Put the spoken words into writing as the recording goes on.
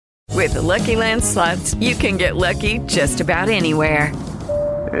With the Lucky Land Slots, you can get lucky just about anywhere.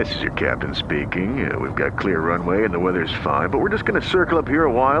 This is your captain speaking. We've got clear runway and the weather's fine, but we're just going to circle up here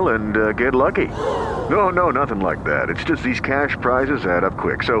a while and get lucky. No, nothing like that. It's just these cash prizes add up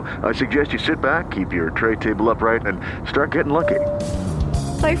quick. So I suggest you sit back, keep your tray table upright, and start getting lucky.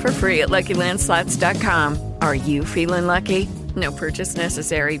 Play for free at LuckyLandSlots.com. Are you feeling lucky? No purchase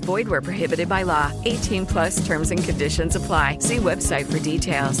necessary. Void where prohibited by law. 18 plus terms and conditions apply. See website for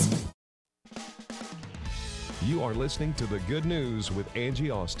details. You are listening to The Good News with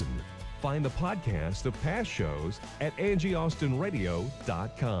Angie Austin. Find the podcast of past shows at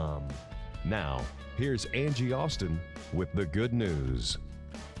angieaustinradio.com. Now, here's Angie Austin with The Good News.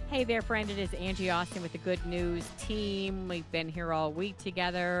 Hey there, friend. It is Angie Austin with the Good News team. We've been here all week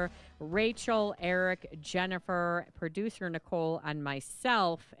together. Rachel, Eric, Jennifer, producer Nicole, and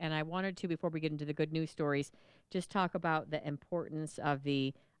myself. And I wanted to, before we get into the good news stories, just talk about the importance of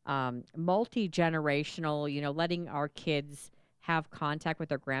the multi-generational, letting our kids have contact with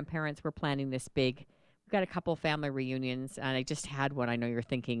their grandparents. We're planning this big. We've got a couple family reunions, and I just had one. I know you're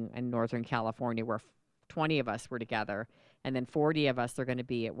thinking in Northern California where 20 of us were together, and then 40 of us are going to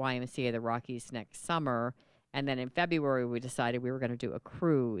be at YMCA of the Rockies next summer. And then in February, we decided we were going to do a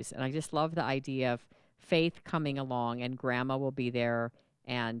cruise. And I just love the idea of Faith coming along, and Grandma will be there,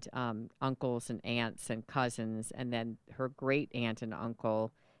 and uncles and aunts and cousins, and then her great aunt and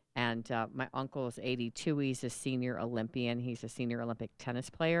uncle. And my uncle is 82. He's a senior Olympian. He's a senior Olympic tennis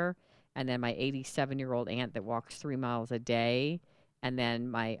player. And then my 87-year-old aunt that walks 3 miles a day. And then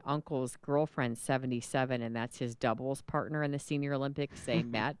my uncle's girlfriend's 77, and that's his doubles partner in the Senior Olympics. They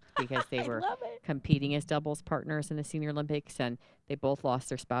met because they were competing as doubles partners in the Senior Olympics, and they both lost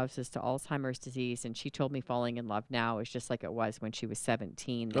their spouses to Alzheimer's disease. And she told me falling in love now is just like it was when she was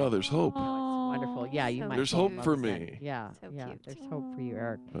 17. Oh, there's hope. Oh, it's wonderful. Yeah, you might. There's hope for me. Yeah, So yeah. cute. There's hope for you,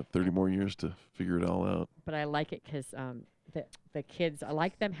 Eric. About 30 more years to figure it all out. But I like it because the kids, I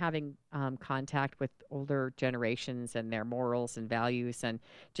like them having contact with older generations and their morals and values, and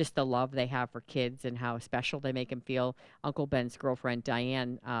just the love they have for kids and how special they make them feel. Uncle Ben's girlfriend,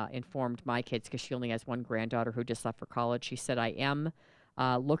 Diane, informed my kids, because she only has one granddaughter who just left for college. She said, I am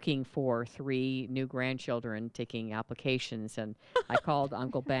looking for 3 new grandchildren, taking applications. And I called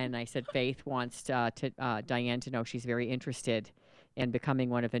Uncle Ben, and I said, Faith wants Diane to know she's very interested in becoming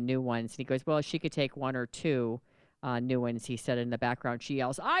one of the new ones. And he goes, well, she could take 1 or 2 new ones. He said in the background, she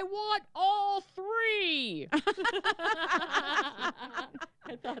yells, I want all 3. I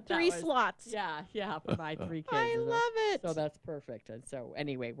thought 3 slots. Yeah, for my 3 kids. I love it. So that's perfect. And so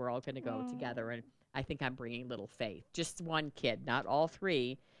anyway, we're all going to go together, and I think I'm bringing little Faith, just one kid, not all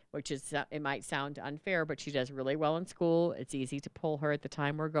 3, which is, it might sound unfair, but she does really well in school. It's easy to pull her at the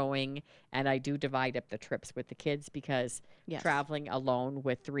time we're going. And I do divide up the trips with the kids, because traveling alone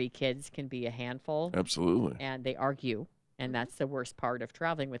with 3 kids can be a handful. Absolutely. And they argue. And that's the worst part of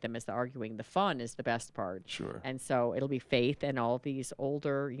traveling with them, is the arguing. The fun is the best part. Sure. And so it'll be Faith and all these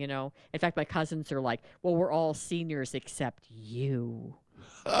older, In fact, my cousins are like, well, we're all seniors except you.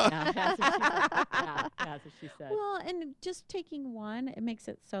 Yeah, that's what she said. Well, and just taking one, it makes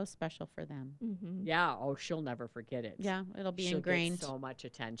it so special for them. Mm-hmm. Yeah. Oh, she'll never forget it. Yeah, it'll be she'll ingrained. Get so much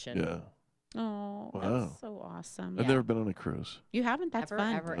attention. Yeah. Oh, Wow. that's so awesome. I've never been on a cruise. You haven't? That's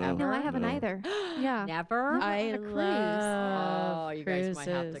fun. Ever. No, I haven't either. Yeah. Never? I on a cruise. love Oh, you guys might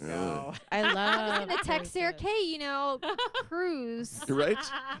have to cruises. go. I love I was gonna text Eric, cruises. hey, cruise. You're right?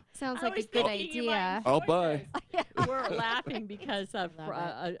 Sounds I like a was good thinking you might idea. I'll buy. We're laughing because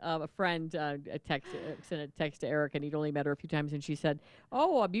a friend sent a text to Eric, and he'd only met her a few times, and she said,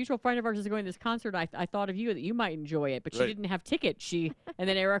 oh, a mutual friend of ours is going to this concert. I thought of you, that you might enjoy it, but she Right. didn't have tickets. And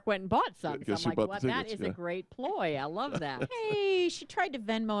then Eric went and bought some. So Guess I'm who like, bought well, the that tickets, is yeah. a great ploy. I love that. Hey, she tried to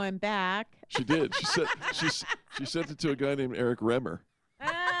Venmo him back. She did. She sent it to a guy named Eric Remmer.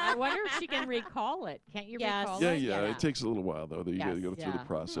 I wonder if she can recall it. Can't you Yes. recall Yeah, it? yeah. It takes a little while, though. You got to go through the Yeah.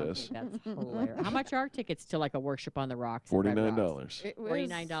 process. Okay, that's hilarious. How much are tickets to like a Worship on the Rocks? at Red Rocks? $49. It was-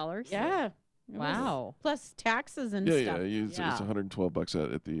 $49? Yeah. It was- Wow. Plus taxes and Yeah, stuff. yeah. It's Yeah. $112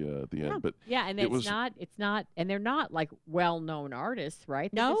 at the end, but Yeah, and It it's not, and they're not like well-known artists, right?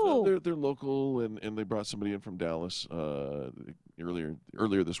 They're just- No. they're local, and they brought somebody in from Dallas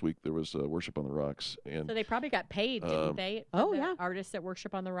earlier this week. There was Worship on the Rocks, and So they probably got paid, didn't they? Oh, the yeah. Artists that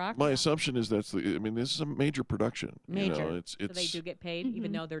Worship on the Rocks. my assumption is this is a major production. Major. You know, it's So they do get paid,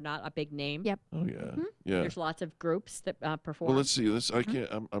 even though they're not a big name. Yep. Oh yeah, yeah. There's lots of groups that perform. Well, let's see. I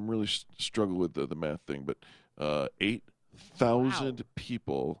can't. I'm really struggle with the math thing, but 8,000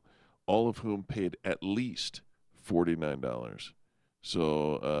 people, all of whom paid at least $49.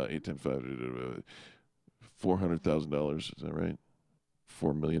 So 8 times 5, $400,000. Is that right?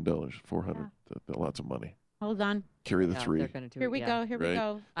 $4 million, 400, lots of money. Hold on. Carry the Yeah, 3. they're gonna do Here it, we yeah. go. Here we Right.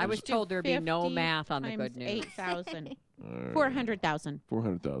 go. I was Let's do told there'd be no 50 math on the times good news. 8,000. All right. 400,000.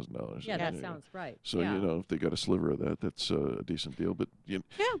 $400,000. Yeah, that Yeah. sounds right. So, yeah. if they got a sliver of that, that's a decent deal. But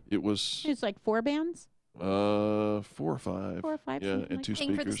it was It's like 4 bands. 4 or 5. 4 or 5. Yeah, something and like 2 that.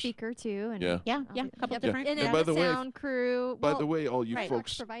 Paying for the speakers. speaker too. And Yeah. Yeah, a couple Yep. different. And And then by the the way, sound crew. By the way, all you Right.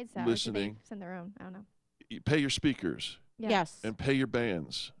 folks provides that. Or do listening, they send their own? I don't know. you pay your speakers Yeah. Yes. and pay your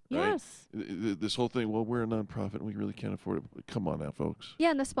bands. Right? Yes. This whole thing, well, we're a nonprofit and we really can't afford it. Come on now, folks.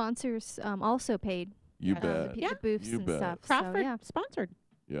 Yeah, and the sponsors also paid You Yes. bet. the booths You and bet. stuff. Crawford So, yeah. sponsored.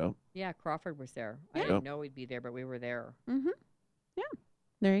 Yeah. Yeah, Crawford was there. I Yeah. didn't know we'd be there, but we were there. Mm-hmm. Yeah.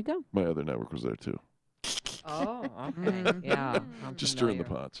 There you go. My other network was there too. Oh, okay. Yeah. I'm Just stirring the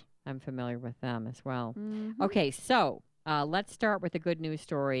familiar. pots. I'm familiar with them as well. Mhm. Okay, so let's start with a good news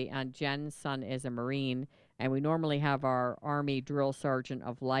story. Jen's son is a Marine, and we normally have our Army drill sergeant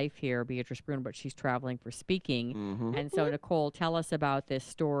of life here, Beatrice Bruno, but she's traveling for speaking. Mm-hmm. And so, Nicole, tell us about this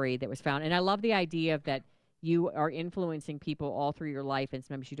story that was found. And I love the idea of that you are influencing people all through your life, and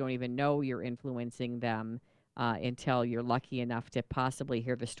sometimes you don't even know you're influencing them until you're lucky enough to possibly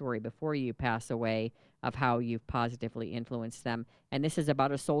hear the story before you pass away of how you've positively influenced them. And this is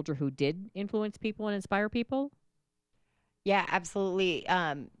about a soldier who did influence people and inspire people? Yeah, absolutely.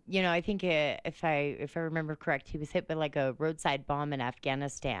 I think if I remember correct, he was hit by like a roadside bomb in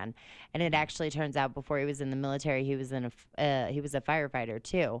Afghanistan, and it actually turns out before he was in the military, he was he was a firefighter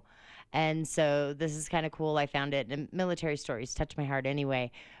too, and so this is kind of cool. I found it. And military stories touch my heart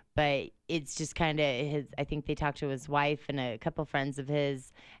anyway, but it's just kind of his. I think they talked to his wife and a couple friends of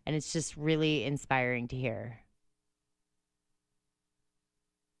his, and it's just really inspiring to hear.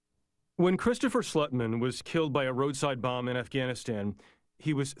 When Christopher Slutman was killed by a roadside bomb in Afghanistan,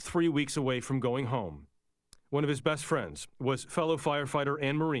 he was 3 weeks away from going home. One of his best friends was fellow firefighter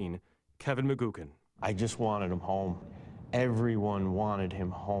and Marine Kevin McGuckin. I just wanted him home. Everyone wanted him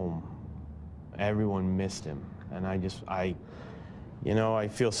home. Everyone missed him. And I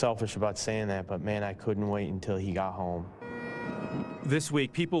feel selfish about saying that, but man, I couldn't wait until he got home. This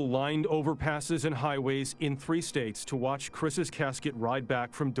week, people lined overpasses and highways in 3 states to watch Chris's casket ride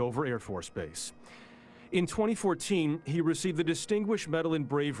back from Dover Air Force Base. In 2014, he received the Distinguished Medal in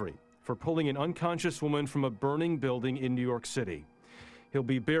Bravery for pulling an unconscious woman from a burning building in New York City. He'll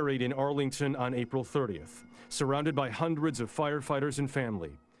be buried in Arlington on April 30th, surrounded by hundreds of firefighters and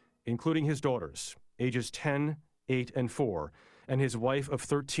family, including his daughters, ages 10, 8, and 4, and his wife of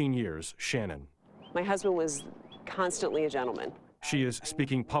 13 years, Shannon. My husband was constantly a gentleman. She is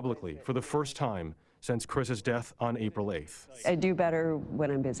speaking publicly for the first time since Chris's death on April 8th. I do better when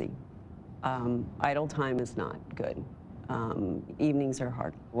I'm busy. Idle time is not good. Evenings are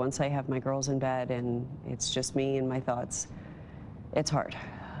hard. Once I have my girls in bed and it's just me and my thoughts, it's hard.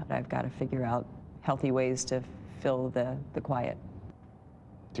 I've got to figure out healthy ways to fill the quiet.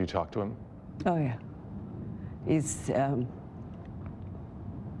 Do you talk to him? Oh, yeah. He's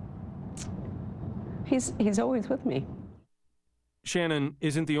always with me. Shannon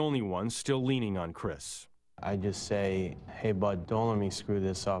isn't the only one still leaning on Chris. I just say, hey, bud, don't let me screw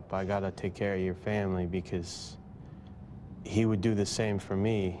this up. I gotta take care of your family because he would do the same for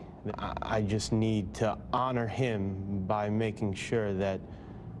me. I just need to honor him by making sure that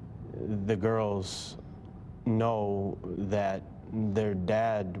the girls know that their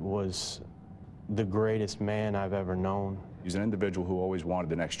dad was the greatest man I've ever known. He's an individual who always wanted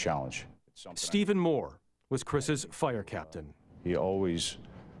the next challenge. Stephen Moore was Chris's fire captain. He always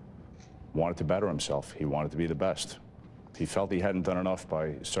wanted to better himself. He wanted to be the best. He felt he hadn't done enough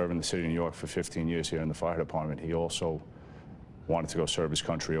by serving the city of New York for 15 years here in the fire department. He also wanted to go serve his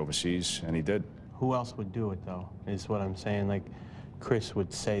country overseas, and he did. Who else would do it, though, is what I'm saying. Like, Chris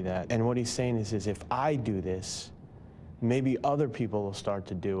would say that. And what he's saying is if I do this, maybe other people will start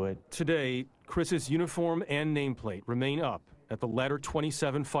to do it. Today, Chris's uniform and nameplate remain up at the Ladder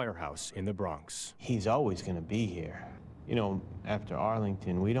 27 firehouse in the Bronx. He's always going to be here. You know, after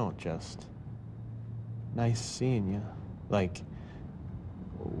Arlington, we don't just, nice seeing you. Like,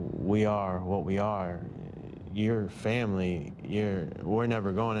 we are what we are. Your family, we're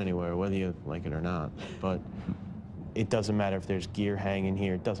never going anywhere, whether you like it or not. But it doesn't matter if there's gear hanging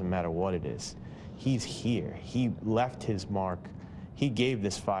here. It doesn't matter what it is. He's here. He left his mark. He gave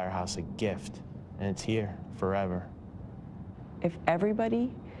this firehouse a gift, and it's here forever. If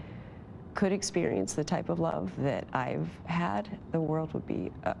everybody could experience the type of love that I've had, the world would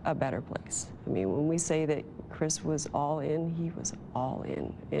be a better place. I mean, when we say that Chris was all in, he was all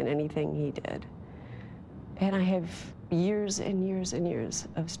in anything he did. And I have years and years and years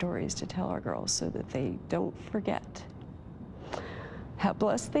of stories to tell our girls so that they don't forget how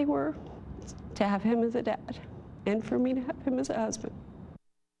blessed they were to have him as a dad and for me to have him as a husband.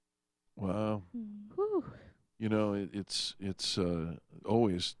 Wow. Whew. You know, it's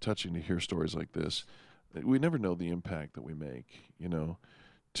always touching to hear stories like this. We never know the impact that we make, you know.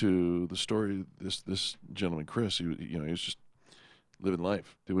 To the story, this gentleman, Chris, he was just living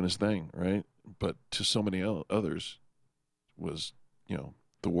life, doing his thing, right? But to so many others was,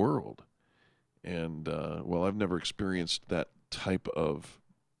 the world. And, well, I've never experienced that type of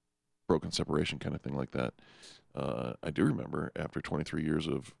broken separation kind of thing like that. I do remember after 23 years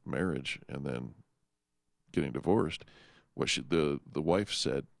of marriage and then getting divorced, what the wife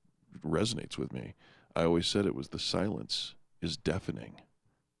said resonates with me. I always said it was the silence is deafening.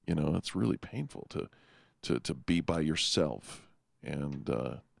 You know, it's really painful to be by yourself, and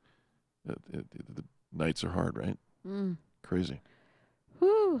the nights are hard, right? Crazy.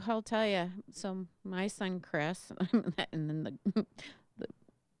 Whew, I'll tell you. So my son Chris, and then the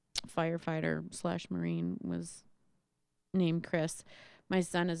firefighter / Marine was named Chris. My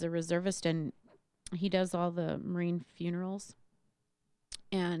son is a reservist, and he does all the Marine funerals.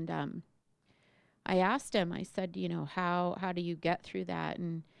 And I asked him, I said, how do you get through that?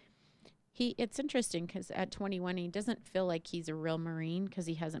 And it's interesting because at 21, he doesn't feel like he's a real Marine because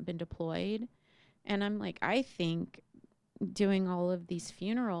he hasn't been deployed. And I'm like, I think doing all of these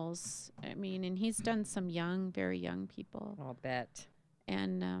funerals, and he's done some very young people. I'll bet.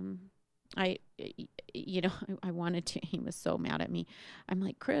 And I wanted to, he was so mad at me. I'm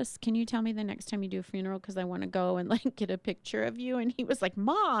like, Chris, can you tell me the next time you do a funeral? Because I want to go and get a picture of you. And he was like,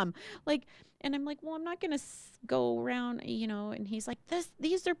 Mom, and I'm like, well, I'm not going to go around, and he's like,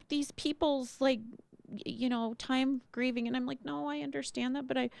 these are these people's time grieving. And I'm like, no, I understand that.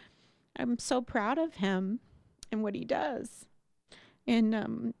 But I'm so proud of him and what he does.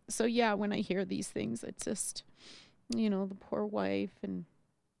 And so, yeah, when I hear these things, it's just, the poor wife and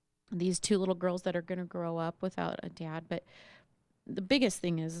these two little girls that are going to grow up without a dad. But the biggest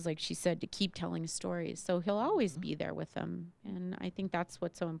thing is like she said, to keep telling stories. So he'll always be there with them. And I think that's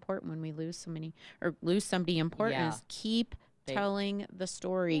what's so important when we lose somebody important is keep telling the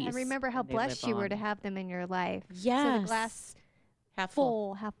stories. And remember how blessed you were to have them in your life. Yes. So the glass half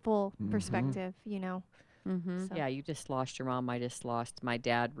full perspective, Mm-hmm. So. Yeah, you just lost your mom. I just lost my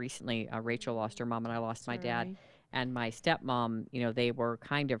dad recently. Rachel lost her mom, and I lost my dad. And my stepmom, they were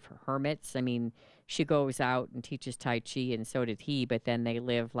kind of hermits. She goes out and teaches Tai Chi, and so did he. But then they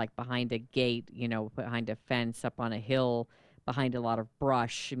live behind a gate, behind a fence up on a hill, behind a lot of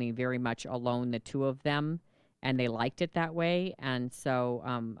brush. Very much alone, the two of them. And they liked it that way. And so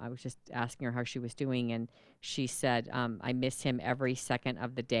I was just asking her how she was doing. And she said, I miss him every second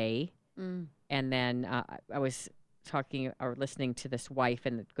of the day. And then I was talking or listening to this wife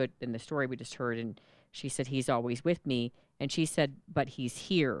and the story we just heard, and she said he's always with me, and she said, but he's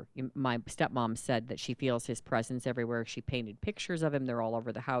here. My stepmom said that she feels his presence everywhere. She painted pictures of him; they're all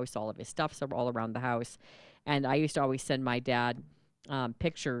over the house. All of his stuff's all around the house, and I used to always send my dad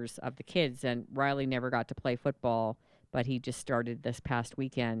pictures of the kids. And Riley never got to play football, but he just started this past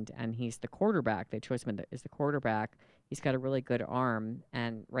weekend, and he's the quarterback. They chose him as the quarterback. He's got a really good arm,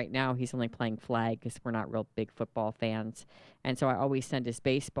 and right now he's only playing flag because we're not real big football fans. And so I always send his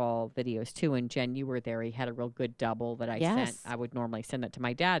baseball videos too. And Jen, you were there. He had a real good double that I sent. I would normally send that to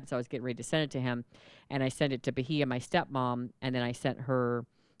my dad, so I was getting ready to send it to him. And I sent it to Bahia, my stepmom, and then I sent her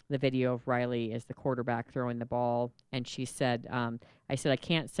the video of Riley as the quarterback throwing the ball. And she said, I said, I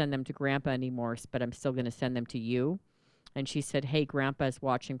can't send them to Grandpa anymore, but I'm still going to send them to you. And she said, hey, Grandpa's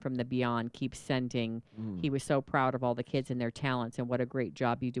watching from the beyond. Keep sending. He was so proud of all the kids and their talents, and what a great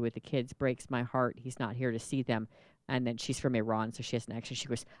job you do with the kids. Breaks my heart. He's not here to see them. And then she's from Iran, so she has an accent. She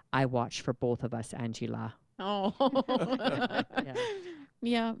goes, I watch for both of us, Angela. Oh.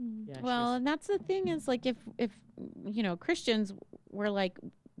 Yeah. Well, and that's the thing is if Christians were like,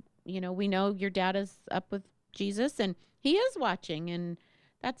 we know your dad is up with Jesus and he is watching. And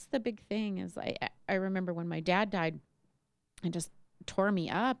that's the big thing is I remember when my dad died, it just tore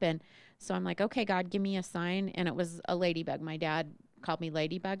me up. And so I'm like, okay, God, give me a sign. And it was a ladybug. My dad called me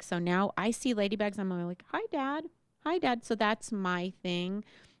Ladybug. So now I see ladybugs. I'm like, hi, Dad. Hi, Dad. So that's my thing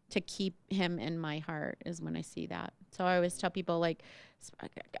to keep him in my heart is when I see that. So I always tell people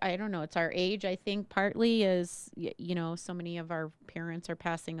I don't know, it's our age. I think partly is, so many of our parents are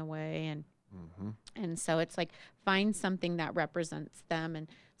passing away and so it's like find something that represents them. And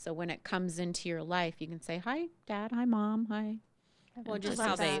so when it comes into your life, you can say, hi, Dad. Hi, Mom. Hi. Well, just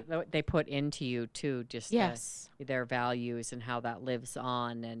how they put into you too, just their values and how that lives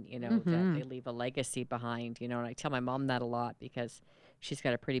on, and that they leave a legacy behind. And I tell my mom that a lot because she's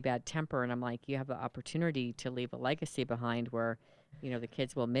got a pretty bad temper, and I'm like, you have the opportunity to leave a legacy behind where the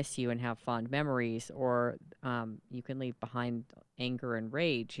kids will miss you and have fond memories, or you can leave behind anger and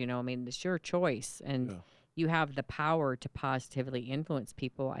rage. I mean, it's your choice, and you have the power to positively influence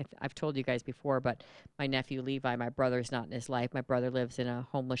people. I've told you guys before, but my nephew Levi, my brother's not in his life. My brother lives in a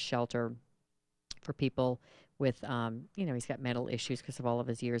homeless shelter for people with, he's got mental issues because of all of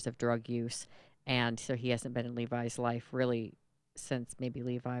his years of drug use. And so he hasn't been in Levi's life really since maybe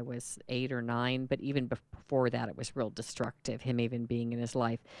Levi was 8 or 9, but even before that, it was real destructive, him even being in his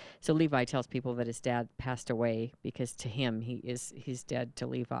life. So Levi tells people that his dad passed away because to him, he's dead to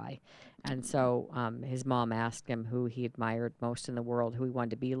Levi. And so his mom asked him who he admired most in the world, who he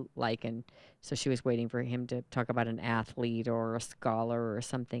wanted to be like. And so she was waiting for him to talk about an athlete or a scholar or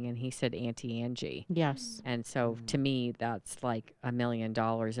something. And he said Auntie Angie. Yes. And so to me, that's like $1 million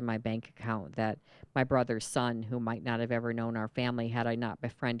in my bank account that my brother's son, who might not have ever known our family had I not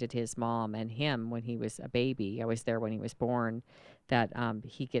befriended his mom and him when he was a baby. I was there when he was born, that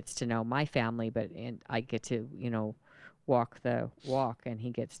he gets to know my family, and I get to, walk the walk, and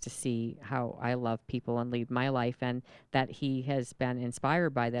he gets to see how I love people and lead my life, and that he has been inspired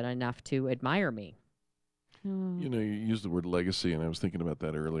by that enough to admire me. You used the word legacy, and I was thinking about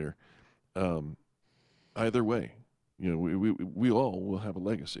that earlier. Either way, we all will have a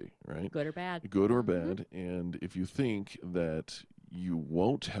legacy, right? Good or bad. Good or bad. And if you think that you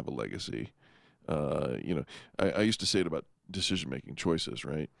won't have a legacy, I used to say it about decision-making choices,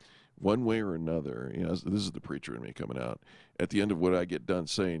 right? One way or another, this is the preacher in me coming out. At the end of what I get done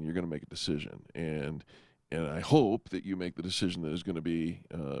saying, you're going to make a decision. And I hope that you make the decision that is going to be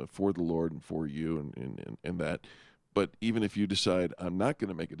for the Lord and for you and that. But even if you decide, I'm not going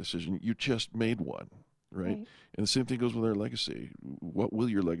to make a decision, you just made one. Right? And the same thing goes with our legacy. What will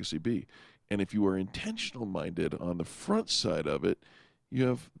your legacy be? And if you are intentional minded on the front side of it, you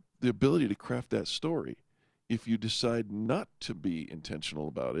have the ability to craft that story. If you decide not to be intentional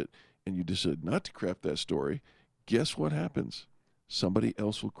about it and you decide not to craft that story, guess what happens? Somebody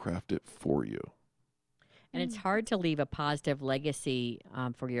else will craft it for you. And it's hard to leave a positive legacy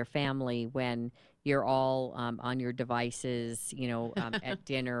for your family when you're all on your devices, at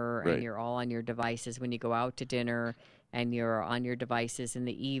dinner, Right. and you're all on your devices when you go out to dinner, and you're on your devices in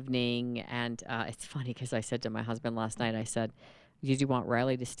the evening. And it's funny because I said to my husband last night, I said, did you want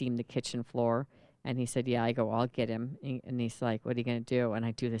Riley to steam the kitchen floor? And he said, yeah. I go, I'll get him. And he's like, what are you going to do? And I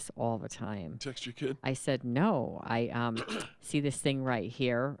do this all the time. Text your kid? I said, no. I see this thing right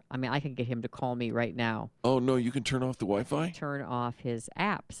here. I mean, I can get him to call me right now. Oh, no, you can turn off the Wi-Fi? Turn off his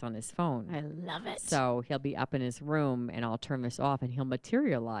apps on his phone. I love it. So he'll be up in his room, and I'll turn this off, and he'll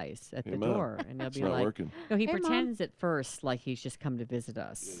materialize at the Mom, door. And he'll it's be not like, working. no, he Hey, Mom. pretends at first like he's just come to visit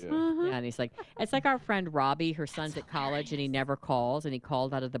us. Yeah. Yeah, and he's like, it's like our friend Robbie. Her son's at college, and he never calls, and he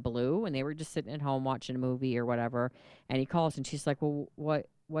called out of the blue, and they were just sitting at home watching a movie or whatever, and he calls, and she's like, well,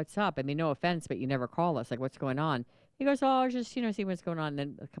 what's up? I mean, no offense, but you never call us. Like, what's going on? He goes, oh, just, see what's going on. And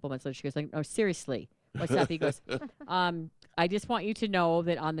then a couple months later, she goes, like, oh, seriously, what's up? He goes, I just want you to know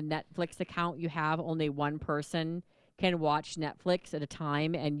that on the Netflix account you have, only one person can watch Netflix at a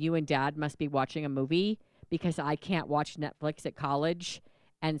time, and you and Dad must be watching a movie because I can't watch Netflix at college.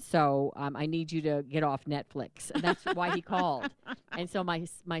 And so I need you to get off Netflix. And that's why he called. And so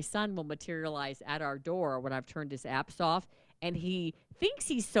my son will materialize at our door when I've turned his apps off. And he thinks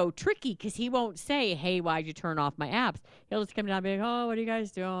he's so tricky because he won't say, hey, why'd you turn off my apps? He'll just come down and be like, oh, what are you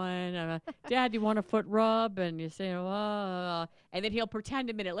guys doing? Dad, do you want a foot rub? And you say, oh. And then he'll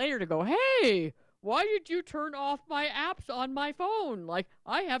pretend a minute later to go, hey, why did you turn off my apps on my phone? Like,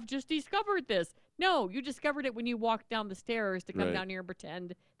 I have just discovered this. No, you discovered it when you walked down the stairs to come Right. down here and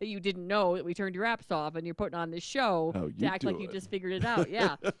pretend that you didn't know that we turned your apps off, and you're putting on this show How to you act like you doing? just figured it out.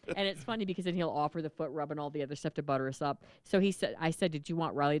 Yeah. And it's funny because then he'll offer the foot rub and all the other stuff to butter us up. So I said, did you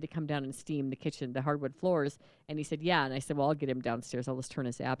want Riley to come down and steam the kitchen, the hardwood floors? And he said, yeah. And I said, well, I'll get him downstairs. I'll just turn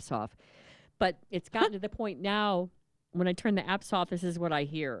his apps off. But it's gotten to the point now, when I turn the apps off, this is what I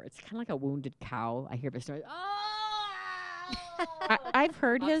hear. It's kind of like a wounded cow. I hear this noise. Oh! I've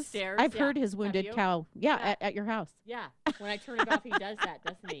heard Upstairs, I've yeah. heard his Have wounded you? cow. Yeah, Yeah. At your house. Yeah. When I turn it off, he does that,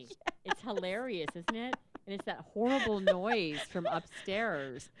 doesn't he? It's hilarious, isn't it? And it's that horrible noise from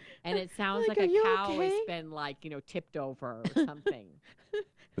upstairs. And it sounds Like, like, are a you cow has okay? been, like, tipped over or something.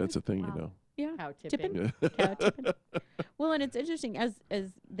 That's a thing, Wow. Yeah. Cow tipping. Tipping. Yeah. Cow tipping. Well, and it's interesting as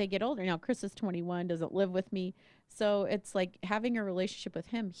they get older. Now, Chris is 21, doesn't live with me. So it's like having a relationship with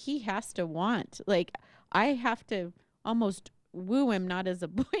him. He has to want, like, I have to almost woo him, not as a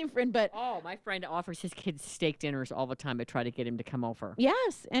boyfriend, but Oh, my friend offers his kids steak dinners all the time to try to get him to come over.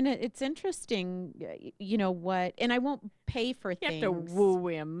 yes, and it's interesting, you know what? And I won't pay for You things. have to woo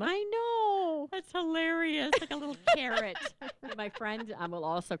him. I know. That's hilarious. Like a little carrot. My friend will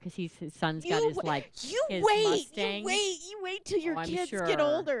also, because his son's got his his Mustang. You wait till your I'm kids sure. get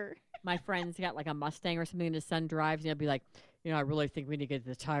older. My friend's got like a Mustang or something, and his son drives, and he'll be like, I really think we need to get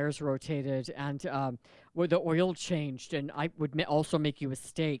the tires rotated and with the oil changed, and I would also make you a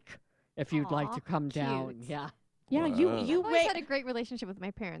steak if you'd like Aw, to come down. cute. Yeah. Yeah, Wow. you I've always wait. had a great relationship with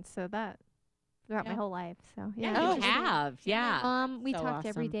my parents, so that throughout my Yeah. whole life. So Yeah, yeah, you interesting. have. Yeah. We So talked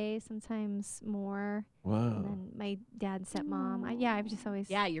every awesome. day, sometimes more. And Wow. then my dad, stepmom. I've just always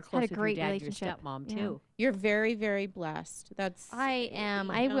Yeah, you're had close a with great your dad and your relationship. stepmom, Yeah. too. You're very, very blessed. That's I am.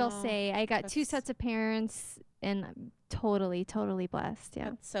 I will No, say I got 2 that's- sets of parents, and I'm totally, totally blessed. Yeah.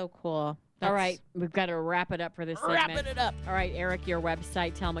 That's so cool. All right. We've got to wrap it up for this segment. Wrapping it up. All right, Eric, your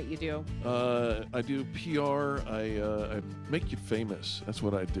website. Tell them what you do. I do PR. I make you famous. That's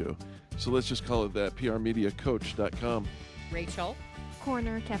what I do. So let's just call it that. PRmediacoach.com. Rachel,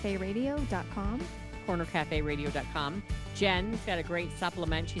 CornerCafeRadio.com. cornercaferadio.com. Jen's got a great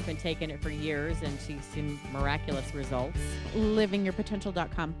supplement. She's been taking it for years, and she's seen miraculous results.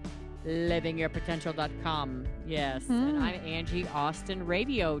 Livingyourpotential.com. livingyourpotential.com. Yes. And I'm Angie,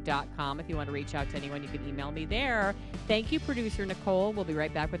 AustinRadio.com. If you want to reach out to anyone, you can email me there. Thank you, producer Nicole. We'll be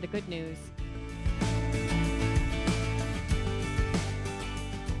right back with the good news.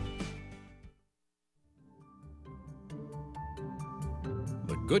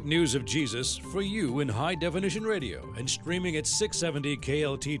 The good news of Jesus for you in high definition radio and streaming at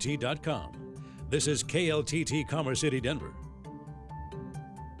 670kltt.com. This is KLTT Commerce City, Denver.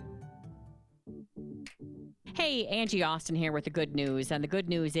 Hey, Angie Austin here with the good news. And the good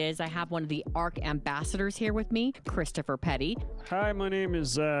news is I have one of the ARC ambassadors here with me, Christopher Petty. Hi, my name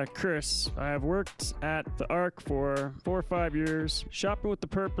is Chris. I have worked at the ARC for 4 or 5 years. Shopping with the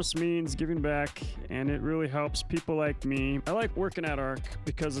purpose means giving back, and it really helps people like me. I like working at ARC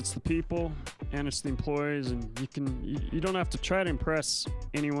because it's the people and it's the employees, and you don't have to try to impress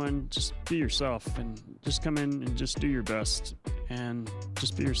anyone. Just be yourself and just come in and just do your best and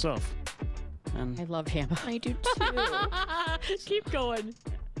just be yourself. And I love him. I do too. Keep going.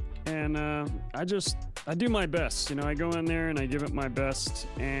 And I do my best. I go in there and I give it my best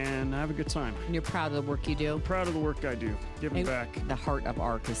and I have a good time. And you're proud of the work you do? I'm proud of the work I do. Giving back. The heart of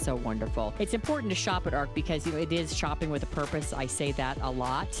ARC is so wonderful. It's important to shop at ARC because it is shopping with a purpose. I say that a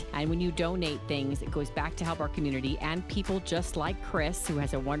lot. And when you donate things, it goes back to help our community and people just like Chris, who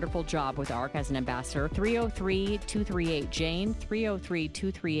has a wonderful job with ARC as an ambassador. 303-238-JANE,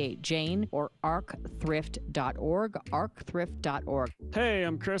 303-238-JANE, or arcthrift.org, arcthrift.org. Hey,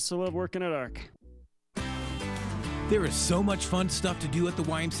 I'm Chris. I love working at ARC. There is so much fun stuff to do at the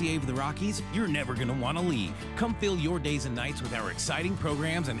YMCA of the Rockies, you're never going to want to leave. Come fill your days and nights with our exciting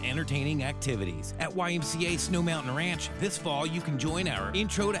programs and entertaining activities. At YMCA Snow Mountain Ranch, this fall you can join our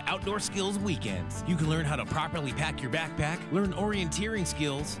Intro to Outdoor Skills weekends. You can learn how to properly pack your backpack, learn orienteering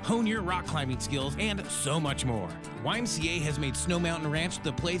skills, hone your rock climbing skills, and so much more. YMCA has made Snow Mountain Ranch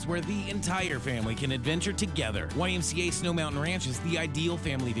the place where the entire family can adventure together. YMCA Snow Mountain Ranch is the ideal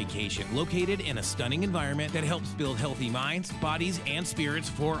family vacation, located in a stunning environment that helps build healthy minds, bodies, and spirits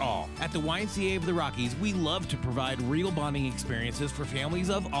for all. At the YMCA of the Rockies, we love to provide real bonding experiences for families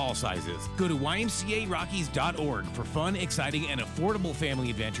of all sizes. Go to ymcarockies.org for fun, exciting, and affordable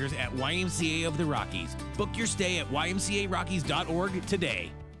family adventures at YMCA of the Rockies. Book your stay at ymcarockies.org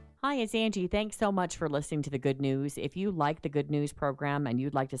today. Hi, it's Angie. Thanks so much for listening to The Good News. If you like The Good News program and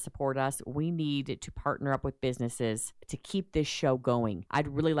you'd like to support us, we need to partner up with businesses to keep this show going. I'd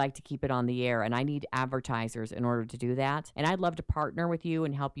really like to keep it on the air, and I need advertisers in order to do that. And I'd love to partner with you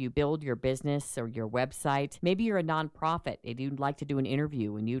and help you build your business or your website. Maybe you're a nonprofit and you'd like to do an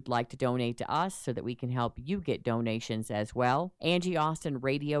interview and you'd like to donate to us so that we can help you get donations as well.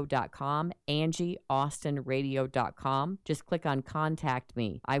 AngieAustinRadio.com, AngieAustinRadio.com. Just click on Contact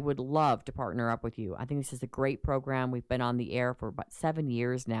Me. I would love to partner up with you. I think this is a great program. We've been on the air for about 7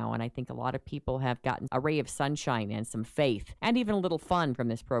 years now, and I think a lot of people have gotten a ray of sunshine and some faith and even a little fun from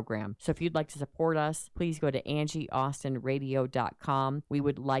this program. So if you'd like to support us, please go to AngieAustinRadio.com. We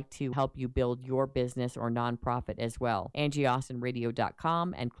would like to help you build your business or nonprofit as well.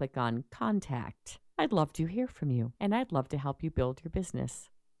 AngieAustinRadio.com and click on Contact. I'd love to hear from you, and I'd love to help you build your business.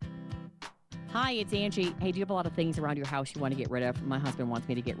 Hi, it's Angie. Hey, do you have a lot of things around your house you want to get rid of? My husband wants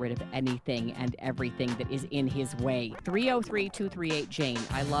me to get rid of anything and everything that is in his way. 303-238-JANE.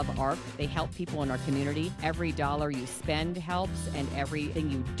 I love ARC. They help people in our community. Every dollar you spend helps, and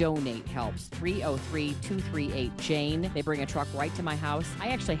everything you donate helps. 303-238-JANE. They bring a truck right to my house. I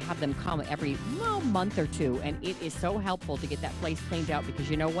actually have them come every month or two, and it is so helpful to get that place cleaned out because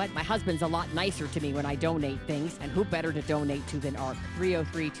you know what? My husband's a lot nicer to me when I donate things, and who better to donate to than ARC?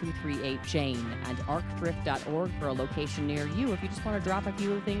 303-238-JANE. And arcthrift.org for a location near you if you just want to drop a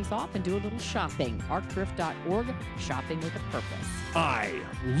few things off and do a little shopping. Arcthrift.org, shopping with a purpose. I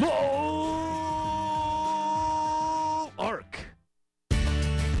love ARC.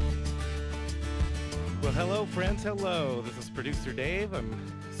 Well, hello, friends. Hello. This is producer Dave.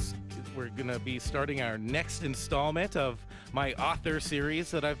 We're going to be starting our next installment of my author series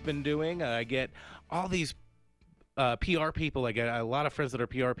that I've been doing. I get all these PR people. I get a lot of friends that are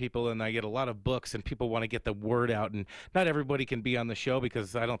PR people, and I get a lot of books, and people want to get the word out, and not everybody can be on the show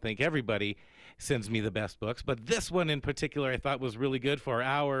because I don't think everybody sends me the best books, but this one in particular I thought was really good for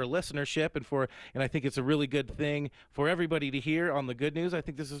our listenership, and I think it's a really good thing for everybody to hear on the good news. I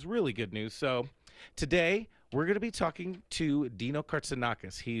think this is really good news. So today we're going to be talking to Dino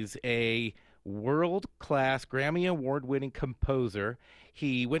Katsanakis. He's a world-class Grammy Award-winning composer.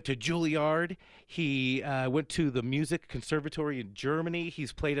 He went to Juilliard. He went to the Music Conservatory in Germany.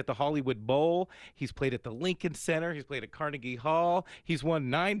 He's played at the Hollywood Bowl. He's played at the Lincoln Center. He's played at Carnegie Hall. He's won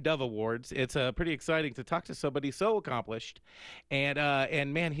 9 Dove Awards. It's pretty exciting to talk to somebody so accomplished.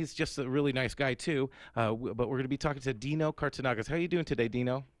 And man, he's just a really nice guy, too. But we're going to be talking to Dino Katsanakis. How are you doing today,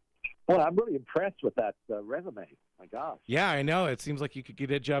 Dino? Well, I'm really impressed with that resume. My gosh. Yeah, I know. It seems like you could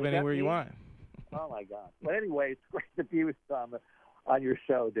get a job anywhere you want. Oh, my God. But anyway, it's great to be with on your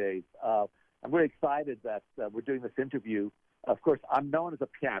show, Dave. I'm really excited that we're doing this interview. Of course, I'm known as a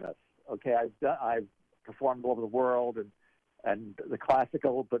pianist. Okay, I've performed all over the world and the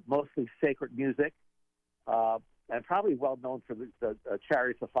classical, but mostly sacred music, and probably well known for the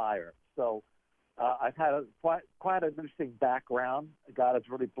Chariots of Fire. So I've had quite an interesting background. God has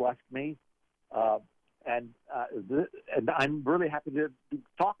really blessed me. And I'm really happy to be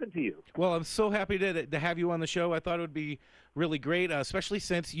talking to you. Well, I'm so happy to have you on the show. I thought it would be really great, especially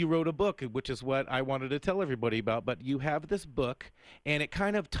since you wrote a book, which is what I wanted to tell everybody about. But you have this book, and it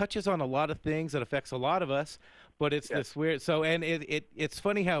kind of touches on a lot of things that affects a lot of us. But it's this weird. So, and it's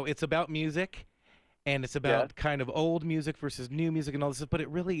funny how it's about music, and it's about kind of old music versus new music and all this. But it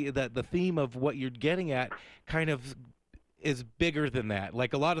really the theme of what you're getting at kind of is bigger than that.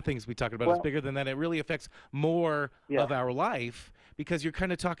 Like a lot of things we talk about is bigger than that. It really affects more of our life because you're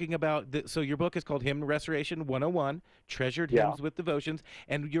kind of talking about so your book is called Hymn Restoration 101, Treasured Hymns with Devotions,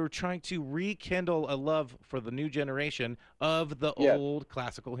 and you're trying to rekindle a love for the new generation of the old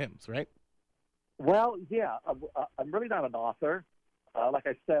classical hymns, right? Well, yeah. I'm really not an author. Like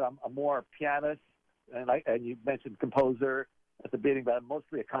I said, I'm more a pianist, and you mentioned composer at the beginning, but I'm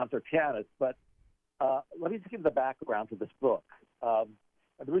mostly a concert pianist. But let me just give the background to this book. And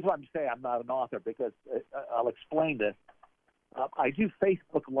the reason why I'm saying I'm not an author, because I'll explain this. I do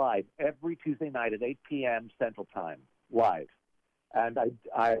Facebook Live every Tuesday night at 8 p.m. Central Time, live. And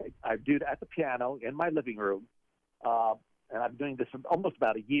I do it at the piano in my living room. And I'm doing this for almost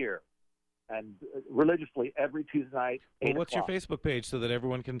about a year. And religiously every Tuesday night, 8 what's o'clock. your Facebook page so that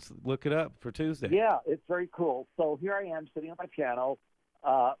everyone can look it up for Tuesday? Yeah, it's very cool. So here I am sitting on my piano,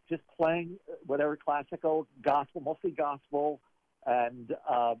 just playing whatever classical, gospel, mostly gospel, and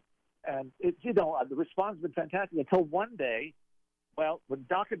it, the response has been fantastic until one day, well, when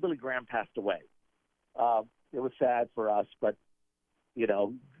Dr. Billy Graham passed away. It was sad for us, but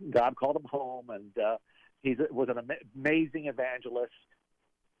God called him home, and he was an amazing evangelist,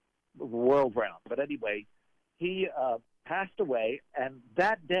 world round. But anyway, he passed away, and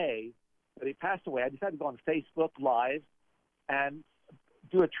that day that he passed away, I decided to go on Facebook Live and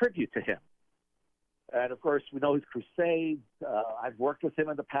do a tribute to him. And, of course, we know his crusades. I've worked with him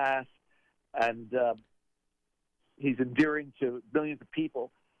in the past, and he's endearing to millions of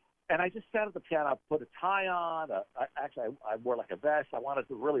people. And I just sat at the piano, put a tie on. I wore like a vest. I wanted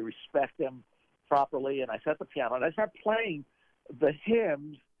to really respect him properly. And I sat at the piano, and I started playing the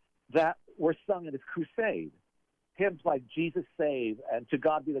hymns that were sung in his crusade. Hymns like Jesus Save and To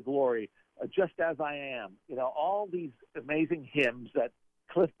God Be the Glory, Just As I Am. All these amazing hymns that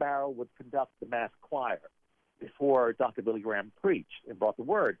Cliff Barrow would conduct the mass choir before Dr. Billy Graham preached and brought the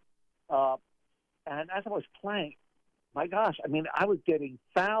word. And as I was playing, my gosh, I was getting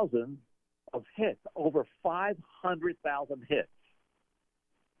thousands of hits, over 500,000 hits,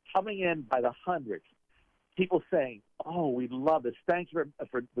 coming in by the hundreds. people saying, "Oh, we love this. Thanks for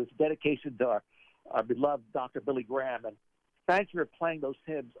this dedication to our beloved Dr. Billy Graham, and thanks for playing those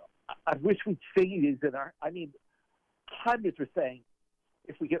hymns. I wish we'd sing these in our." I mean, hundreds were saying,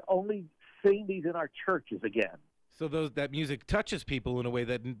 "If we could only sing these in our churches again." So that music touches people in a way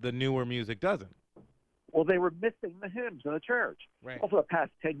that the newer music doesn't. Well, they were missing the hymns in the church. Right. Well, for the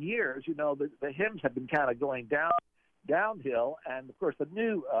past 10 years, the hymns have been kind of going downhill, and of course the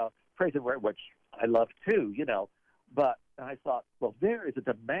new praise and worship, which I love too, But I thought, well, there is a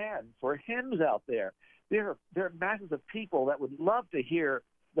demand for hymns out there. There are masses of people that would love to hear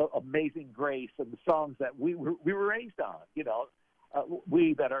the Amazing Grace and the songs that we were raised on.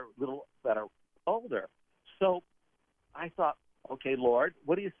 We that are older. So I thought, okay, Lord,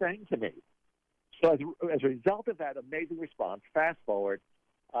 what are you saying to me? So as a result of that amazing response, fast forward,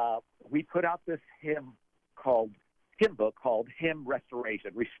 we put out this hymn book called Hymn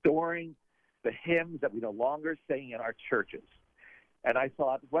Restoration, restoring the hymns that we no longer sing in our churches. And I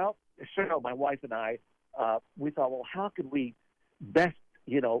thought, well, Cheryl, my wife and I, we thought, well, how can we best,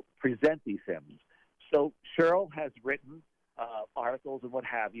 present these hymns? So Cheryl has written articles and what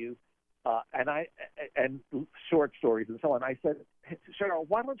have you, and short stories and so on. I said, Cheryl,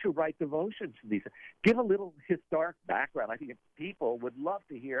 why don't you write devotions to these? Give a little historic background. I think people would love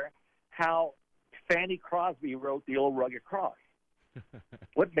to hear how Fanny Crosby wrote The Old Rugged Cross.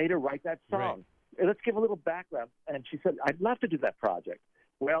 What made her write that song? Right. Let's give a little background. And she said, I'd love to do that project.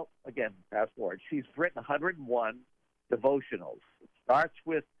 Well, again, fast forward. She's written 101 devotionals. It starts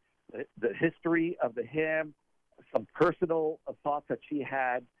with the history of the hymn, some personal thoughts that she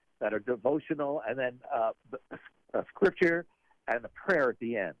had that are devotional, and then a scripture and a prayer at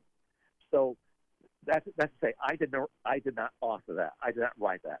the end. So that's to say, I did not author that. I did not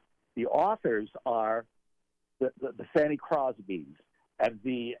write that. The authors are the Fanny Crosbys and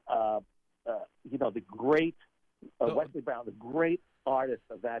the great Wesley Brown, the great artist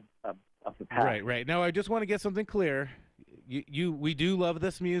of that of the past. Right. Now, I just want to get something clear. We do love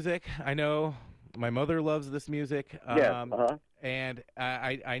this music. I know my mother loves this music. And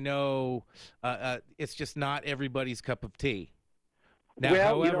I know it's just not everybody's cup of tea. Now,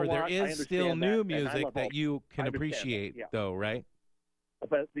 however, there is still new music that you can appreciate, though, right?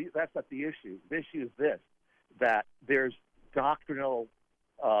 But that's not the issue. The issue is this, that there's doctrinal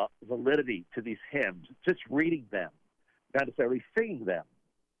validity to these hymns, just reading them, not necessarily singing them,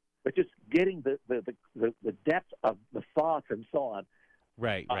 but just getting the depth of the thoughts and so on.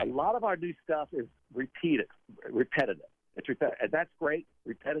 Right. A lot of our new stuff is repetitive. It's repetitive, and that's great.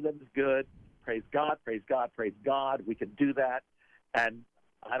 Repetitive is good. Praise God, praise God, praise God. We can do that, and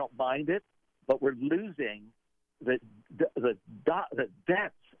I don't mind it. But we're losing the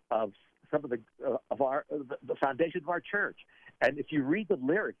depth of some of the foundation of our church. And if you read the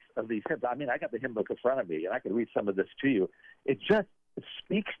lyrics of these hymns, I mean, I got the hymn book in front of me, and I can read some of this to you. It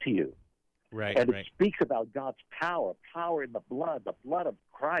speaks to you. Right. And it speaks about God's power in the blood of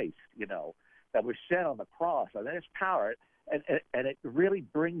Christ, that was shed on the cross. And there's power. And it really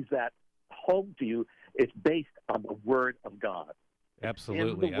brings that home to you. It's based on the Word of God.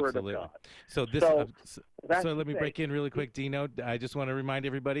 Absolutely. So let me break in really quick, Dino. I just want to remind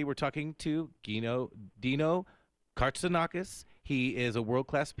everybody we're talking to Dino Kartsanakis. He is a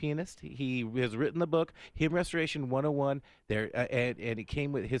world-class pianist. He has written the book Hymn Restoration 101. And it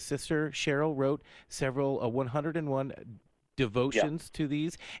came with his sister Cheryl wrote several 101 devotions to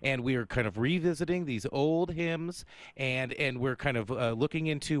these, and we are kind of revisiting these old hymns, and we're kind of looking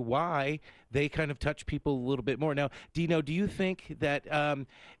into why they kind of touch people a little bit more. Now, Dino, do you think that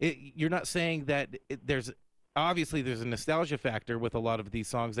you're not saying that there's obviously there's a nostalgia factor with a lot of these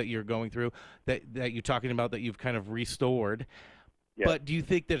songs that you're going through that you're talking about that you've kind of restored? But do you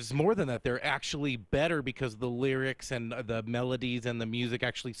think there's more than that? They're actually better because the lyrics and the melodies and the music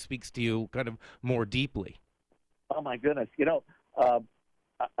actually speaks to you kind of more deeply? Oh, my goodness. I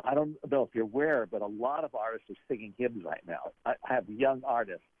don't know if you're aware, but a lot of artists are singing hymns right now. I have young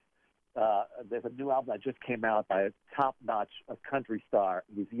artists. There's a new album that just came out by a top-notch country star.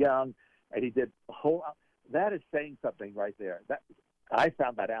 He's young, and he did a whole – that is saying something right there. I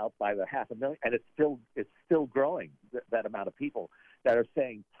found that out by the 500,000, and it's still growing, that amount of people that are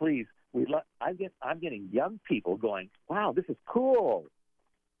saying, please, I'm getting young people going, wow, this is cool.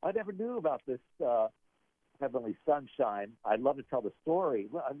 I never knew about this Heavenly Sunshine. I'd love to tell the story.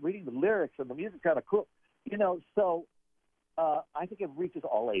 Well, I'm reading the lyrics, and the music's kind of cool. So I think it reaches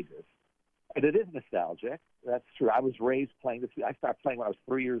all ages. And it is nostalgic. That's true. I was raised playing this. I started playing when I was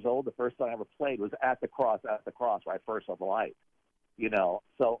 3 years old. The first song I ever played was At the Cross, where I first saw the light.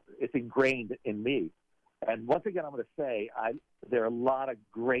 So it's ingrained in me. And once again, I'm going to say there are a lot of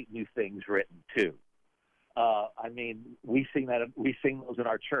great new things written, too. I mean, we sing those in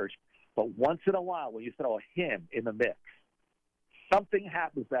our church. But once in a while, when you throw a hymn in the mix, something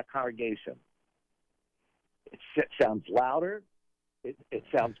happens to that congregation. It sounds louder. It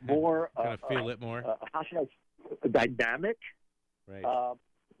sounds more. Kind of feel it more. How should I? Dynamic. Right.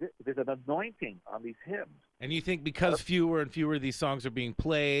 There's an anointing on these hymns. And you think because fewer and fewer of these songs are being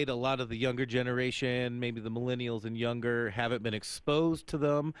played, a lot of the younger generation, maybe the millennials and younger, haven't been exposed to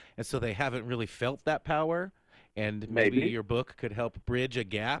them, and so they haven't really felt that power? And maybe your book could help bridge a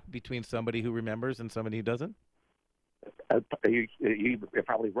gap between somebody who remembers and somebody who doesn't? You're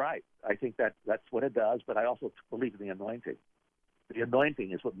probably right. I think that's what it does, but I also believe in the anointing. The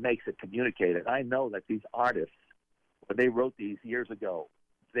anointing is what makes it communicated. I know that these artists, when they wrote these years ago,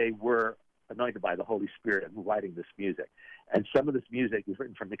 they were anointed by the Holy Spirit in writing this music. And some of this music is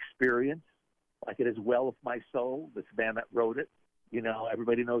written from experience, like it is Well With My Soul, this man that wrote it. You know,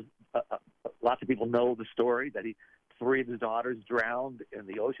 everybody knows, lots of people know the story that 3 of his daughters drowned in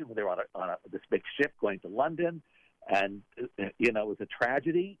the ocean when they were on this big ship going to London. And, you know, it was a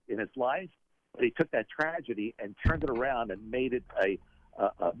tragedy in his life. But he took that tragedy and turned it around and made it a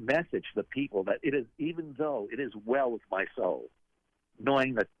message to the people that it is, even though it is well with my soul,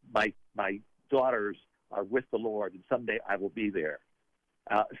 knowing that my daughters are with the Lord and someday I will be there.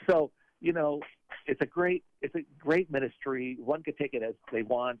 So, you know, it's a great ministry. One could take it as they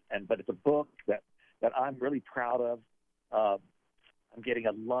want, but it's a book that I'm really proud of. I'm getting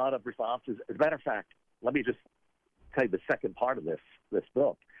a lot of responses. As a matter of fact, let me just tell you the second part of this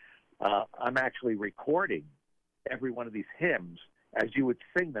book. I'm actually recording every one of these hymns as you would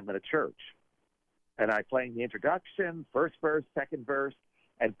sing them in a church. And I'm playing the introduction, first verse, second verse,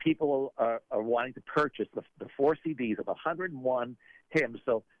 and people are wanting to purchase the 4 CDs of 101 hymns.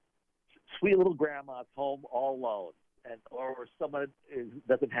 So sweet little grandma's home all alone, or someone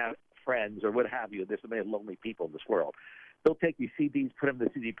doesn't have friends or what have you. There's so many lonely people in this world. They'll take these CDs, put them in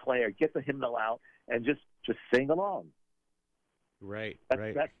the CD player, get the hymnal out, and just sing along. Right,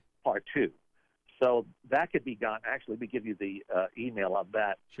 That's part 2. So that could be gone. Actually, we give you the email on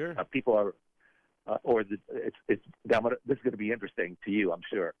that. Sure. People are, this is going to be interesting to you, I'm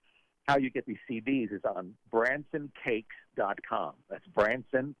sure. How you get these CDs is on bransoncakes.com. That's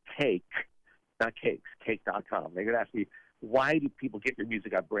Branson Cake, not cakes, cake.com. They're going to ask me, why do people get your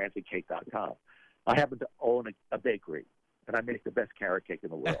music on bransoncake.com? I happen to own a bakery, and I make the best carrot cake in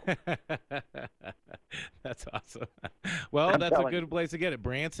the world. That's awesome. Well, that's a good place to get it.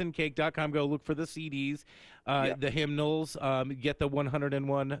 BransonCake.com. Go look for the CDs, the hymnals. Get the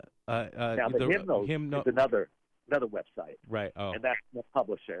 101. Now, the hymnals is another website. Right. Oh. And that's the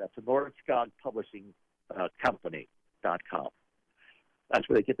publisher. That's the Nordskog Publishing Company.com. That's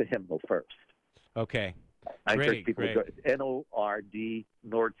where they get the hymnal first. Okay. I encourage people to go. It's N-O-R-D,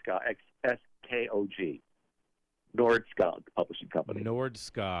 Nordskog, S-K-O-G. Nordskog Publishing Company.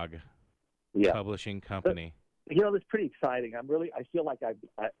 Nordskog Publishing Company. But, you know, it's pretty exciting. I feel like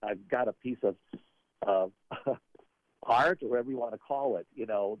I've got a piece of art, or whatever you want to call it, you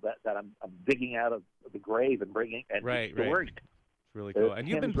know, that I'm digging out of the grave and bringing and restoring. It's really cool. And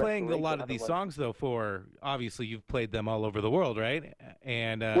you've been playing a lot of these songs, though, obviously you've played them all over the world, right?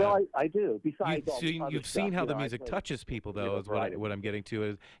 And well, I do. Besides, you've seen how the music touches people, though, is what I'm getting to.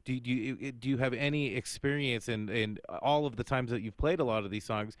 Is do you have any experience in all of the times that you've played a lot of these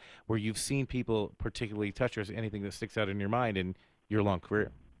songs where you've seen people particularly touch, or anything that sticks out in your mind in your long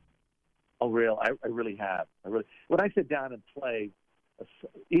career? Oh, real? I really have. When I sit down and play,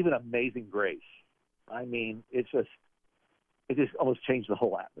 even Amazing Grace, I mean, it just almost changed the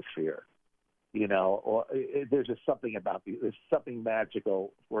whole atmosphere, you know. Or there's just something about there's something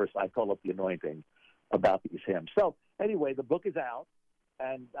magical. First, I call it the anointing about these hymns. So anyway, the book is out,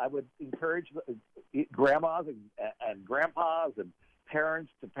 and I would encourage grandmas and grandpas and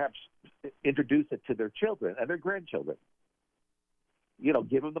parents to perhaps introduce it to their children and their grandchildren. You know,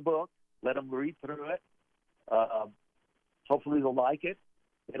 give them the book, let them read through it. Hopefully they'll like it.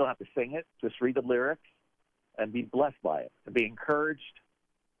 They don't have to sing it; just read the lyrics and be blessed by it, and be encouraged,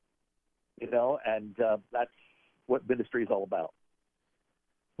 you know, and that's what ministry is all about.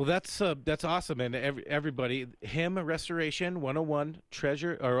 Well, that's awesome, and everybody, Hymn Restoration 101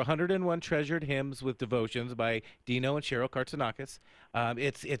 101 Treasured Hymns with Devotions by Dino and Cheryl Kartsanakis.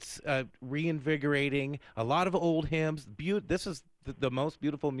 It's reinvigorating a lot of old hymns. This is the most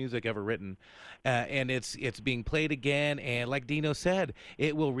beautiful music ever written, and it's being played again. And like Dino said,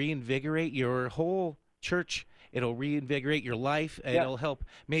 it will reinvigorate your whole church. It'll reinvigorate your life. It'll help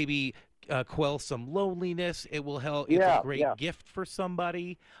maybe quell some loneliness. It will help. It's a great gift for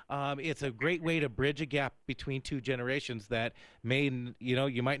somebody. It's a great way to bridge a gap between two generations that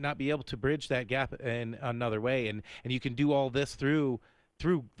you might not be able to bridge that gap in another way. And you can do all this through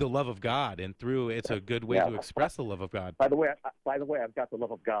the love of God, and it's a good way to express the love of God. By the way, I've got the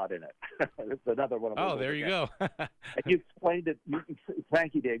love of God in it. It's another one of those. Oh, there you go. And you explained it.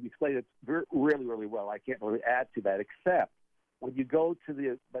 Thank you, Dave. You explained it really, really well. I can't really add to that, except when you go to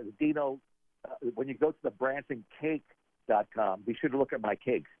the Dino, when you go to the BransonCake.com, be sure to look at my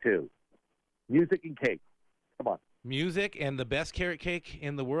cakes too. Music and cake. Come on. Music and the best carrot cake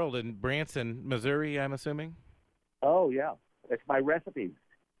in the world in Branson, Missouri, I'm assuming. Oh yeah. It's my recipes.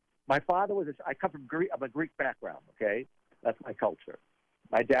 My father I come from Greek. I'm a Greek background. Okay, that's my culture.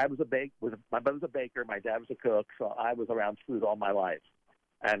 My dad was my brother's a baker. My dad was a cook. So I was around food all my life,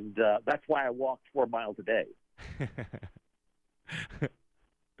 and that's why I walked 4 miles a day.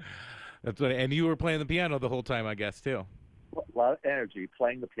 That's what. And you were playing the piano the whole time, I guess, too. A lot of energy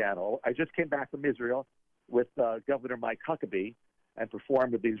playing the piano. I just came back from Israel with Governor Mike Huckabee and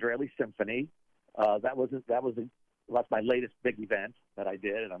performed with the Israeli Symphony. That's my latest big event that I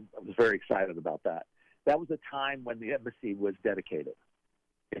did, and I was very excited about that. That was a time when the embassy was dedicated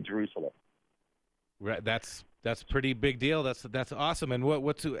in Jerusalem. Right, that's a pretty big deal. That's awesome. And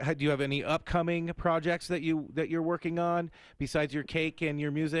do you have any upcoming projects that you're working on besides your cake and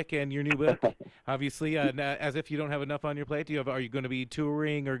your music and your new book? Obviously, as if you don't have enough on your plate. Are you going to be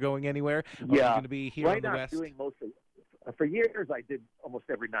touring or going anywhere? Or are you going to be here in the West? Doing mostly. For years, I did almost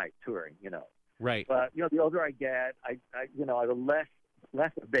every night touring. Right. But the older I get, I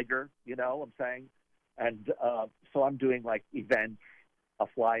less bigger. I'm saying, and so I'm doing like events, a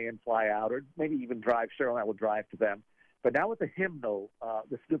fly in, fly out, or maybe even drive. Cheryl and I will drive to them. But now with the hymnal,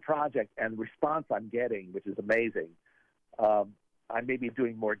 this new project and the response I'm getting, which is amazing, I may be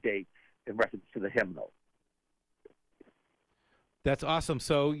doing more dates in reference to the hymnal. That's awesome.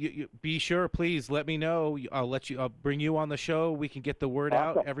 So you be sure, please let me know. I'll bring you on the show. We can get the word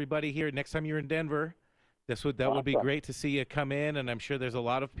out. Everybody here, next time you're in Denver, that would be great to see you come in. And I'm sure there's a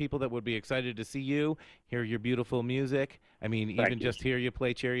lot of people that would be excited to see you, hear your beautiful music. I mean, just hear you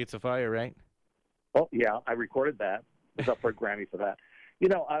play Chariots of Fire, right? Oh yeah, I recorded that. I was up for a Grammy for that.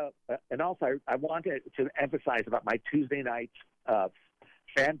 And also I wanted to emphasize about my Tuesday night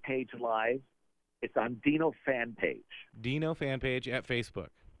fan page live. It's on Dino fan page. Dino fan page at Facebook.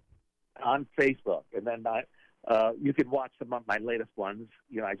 On Facebook, and then you can watch some of my latest ones.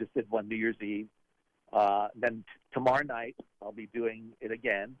 I just did one New Year's Eve. Then tomorrow night I'll be doing it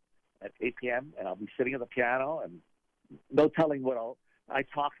again at 8 p.m. and I'll be sitting at the piano and no telling what I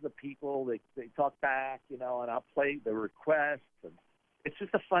talk to the people. They talk back, and I'll play the requests. And it's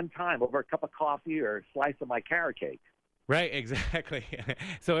just a fun time over a cup of coffee or a slice of my carrot cake. Right, exactly.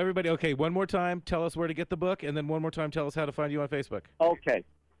 So everybody, okay, one more time, tell us where to get the book, and then one more time, tell us how to find you on Facebook. Okay.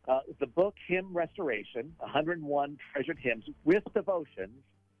 The book, Hymn Restoration, 101 Treasured Hymns with Devotions,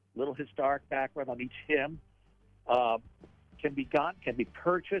 little historic background on each hymn, can be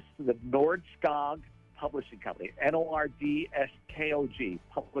purchased through the Nordskog Publishing Company, Nordskog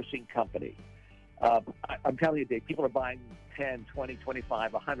Publishing Company. I'm telling you, Dave, people are buying 10, 20,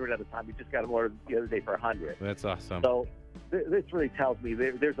 25, 100 at a time. We just got them ordered the other day for 100. That's awesome. So this really tells me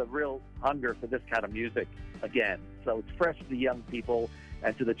there's a real hunger for this kind of music again. So it's fresh to the young people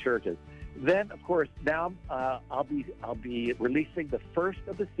and to the churches. Then, of course, now I'll be releasing the first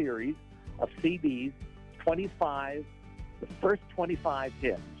of the series of CDs, the first 25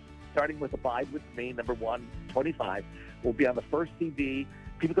 hymns, starting with Abide With Me, number 125, will be on the first CD.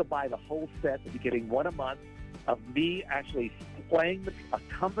 People could buy the whole set. They'll be getting one a month of me actually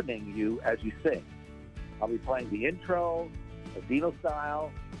accompanying you as you sing. I'll be playing the intro, the Dino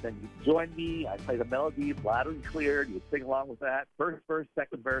style. Then you join me. I play the melody loud and clear. You sing along with that. First verse,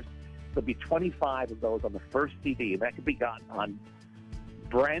 second verse. There'll be 25 of those on the first CD, and that can be gotten on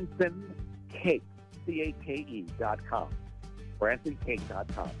BransonCake, CAKE.com.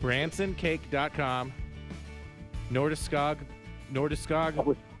 BransonCake.com. BransonCake.com. Nordskog.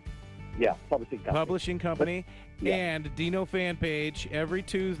 Publishing Company. Yeah. And Dino fan page every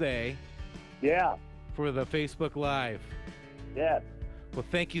Tuesday. Yeah. For the Facebook Live. Yes. Well,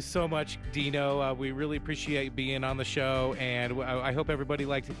 thank you so much, Dino. We really appreciate being on the show, and I hope everybody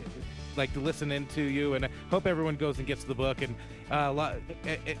liked to listen into you, and I hope everyone goes and gets the book, and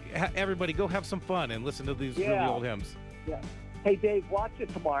everybody go have some fun and listen to these really old hymns. Yeah. Hey, Dave, watch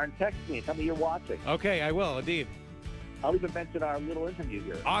it tomorrow and text me and tell me you're watching. Okay, I will, indeed. I'll even mention our little interview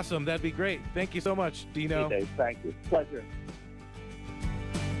here. Awesome. That'd be great. Thank you so much, Dino. Hey, Dave. Thank you. Pleasure.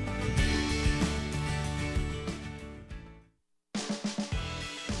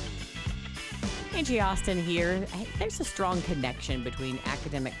 Angie Austin here. Hey, there's a strong connection between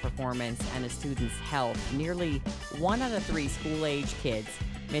academic performance and a student's health. Nearly 1 out of 3 school-age kids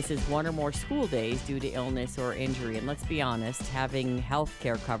misses 1 or more school days due to illness or injury. And let's be honest, having health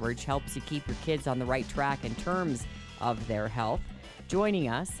care coverage helps you keep your kids on the right track in terms of their health. Joining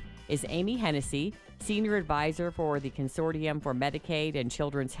us is Amy Hennessy, Senior Advisor for the Consortium for Medicaid and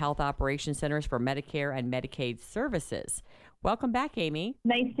Children's Health Operations Centers for Medicare and Medicaid Services. Welcome back, Amy.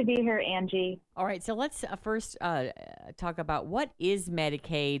 Nice to be here, Angie. All right, so let's first talk about what is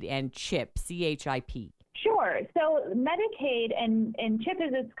Medicaid and CHIP, C-H-I-P. Sure. So Medicaid and CHIP,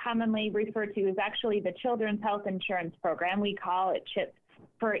 as it's commonly referred to, is actually the Children's Health Insurance Program. We call it CHIP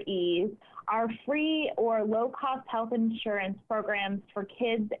for ease. Are free or low-cost health insurance programs for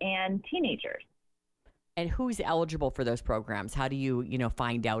kids and teenagers. And who's eligible for those programs? How do you,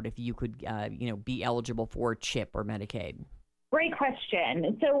 find out if you could, be eligible for CHIP or Medicaid? Great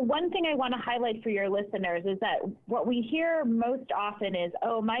question. So one thing I want to highlight for your listeners is that what we hear most often is,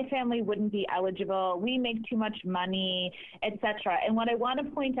 oh, my family wouldn't be eligible, we make too much money, etc. And what I want to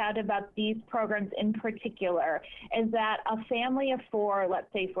point out about these programs in particular is that a family of 4,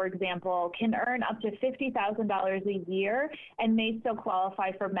 let's say, for example, can earn up to $50,000 a year and may still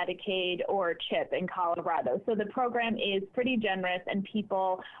qualify for Medicaid or CHIP in Colorado. So the program is pretty generous, and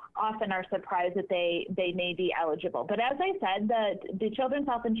people often are surprised that they may be eligible. But as I said, the Children's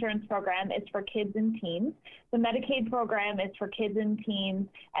Health Insurance Program is for kids and teens. The Medicaid program is for kids and teens,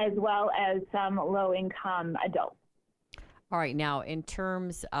 as well as some low-income adults. All right. Now, in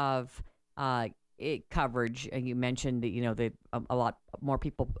terms of coverage, you mentioned that a lot more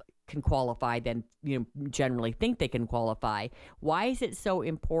people can qualify than generally think they can qualify. Why is it so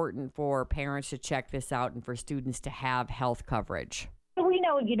important for parents to check this out and for students to have health coverage? So we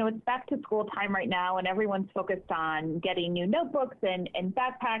know, it's back to school time right now, and everyone's focused on getting new notebooks and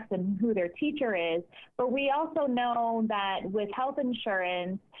backpacks and who their teacher is. But we also know that with health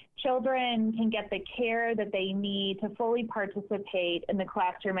insurance, children can get the care that they need to fully participate in the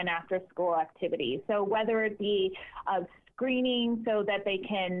classroom and after-school activities. So whether it be screening so that they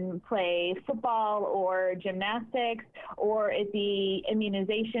can play football or gymnastics, or it be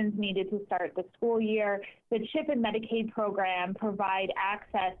immunizations needed to start the school year, the CHIP and Medicaid program provide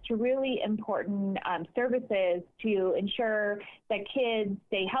access to really important services to ensure that kids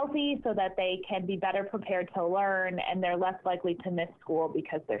stay healthy so that they can be better prepared to learn and they're less likely to miss school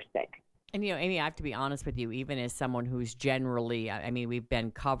because they're sick. And, Amy, I have to be honest with you, even as someone who's generally, we've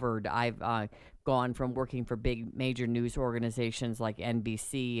been covered. I've gone from working for big major news organizations like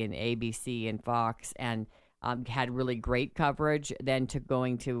NBC and ABC and Fox and had really great coverage, then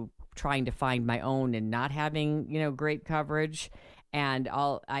to trying to find my own and not having, great coverage. And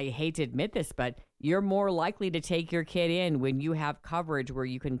I hate to admit this, but you're more likely to take your kid in when you have coverage where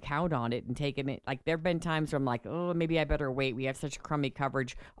you can count on it and take it in. Like, there have been times where I'm like, oh, maybe I better wait. We have such crummy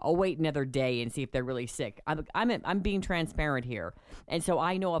coverage. I'll wait another day and see if they're really sick. I'm being transparent here. And so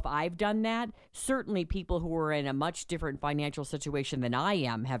I know if I've done that, certainly people who are in a much different financial situation than I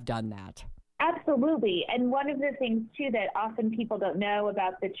am have done that. Absolutely. And one of the things, too, that often people don't know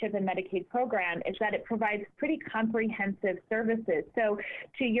about the CHIP and Medicaid program is that it provides pretty comprehensive services. So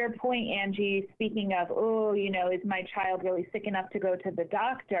to your point, Angie, speaking of, is my child really sick enough to go to the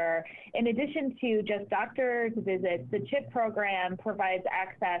doctor? In addition to just doctor's visits, the CHIP program provides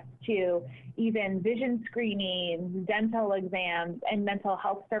access to even vision screenings, dental exams, and mental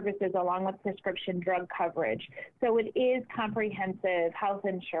health services along with prescription drug coverage. So it is comprehensive health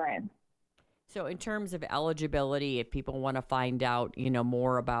insurance. So in terms of eligibility, if people want to find out,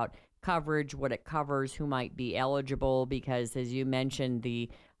 more about coverage, what it covers, who might be eligible, because as you mentioned, the,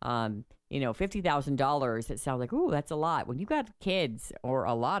 $50,000, it sounds like, ooh, that's a lot. When you got kids or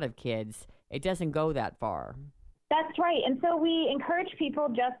a lot of kids, it doesn't go that far. That's right. And so we encourage people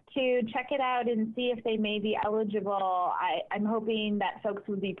just to check it out and see if they may be eligible. I'm hoping that folks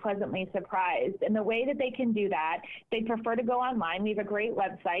would be pleasantly surprised. And the way that they can do that, they prefer to go online. We have a great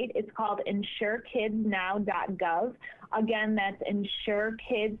website. It's called insurekidsnow.gov. Again, that's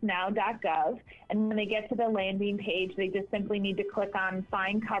insurekidsnow.gov. And when they get to the landing page, they just simply need to click on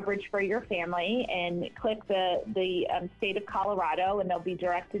Find Coverage for Your Family and click the state of Colorado, and they'll be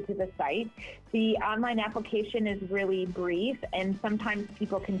directed to the site. The online application is really brief, and sometimes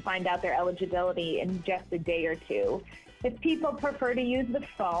people can find out their eligibility in just a day or two. If people prefer to use the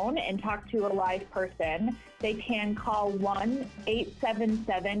phone and talk to a live person, they can call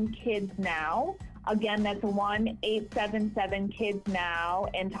 1-877-KIDS-NOW. Again, that's 1-877-KIDS-NOW,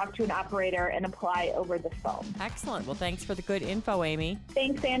 and talk to an operator and apply over the phone. Excellent. Well, thanks for the good info, Amy.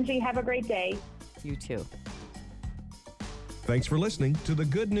 Thanks, Angie. Have a great day. You too. Thanks for listening to The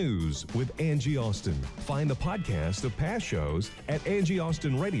Good News with Angie Austin. Find the podcast of past shows at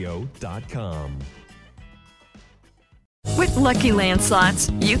angieaustinradio.com. With Lucky Land Slots,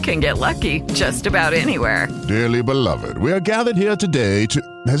 you can get lucky just about anywhere. Dearly beloved, we are gathered here today to...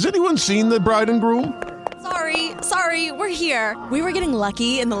 Has anyone seen the bride and groom? Sorry, we're here. We were getting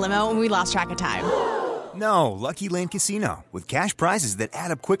lucky in the limo and we lost track of time. No, Lucky Land Casino, with cash prizes that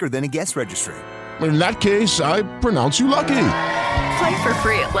add up quicker than a guest registry. In that case, I pronounce you lucky. Play for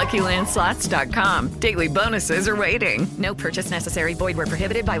free at LuckyLandSlots.com. Daily bonuses are waiting. No purchase necessary. Void where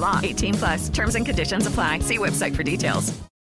prohibited by law. 18+. Terms and conditions apply. See website for details.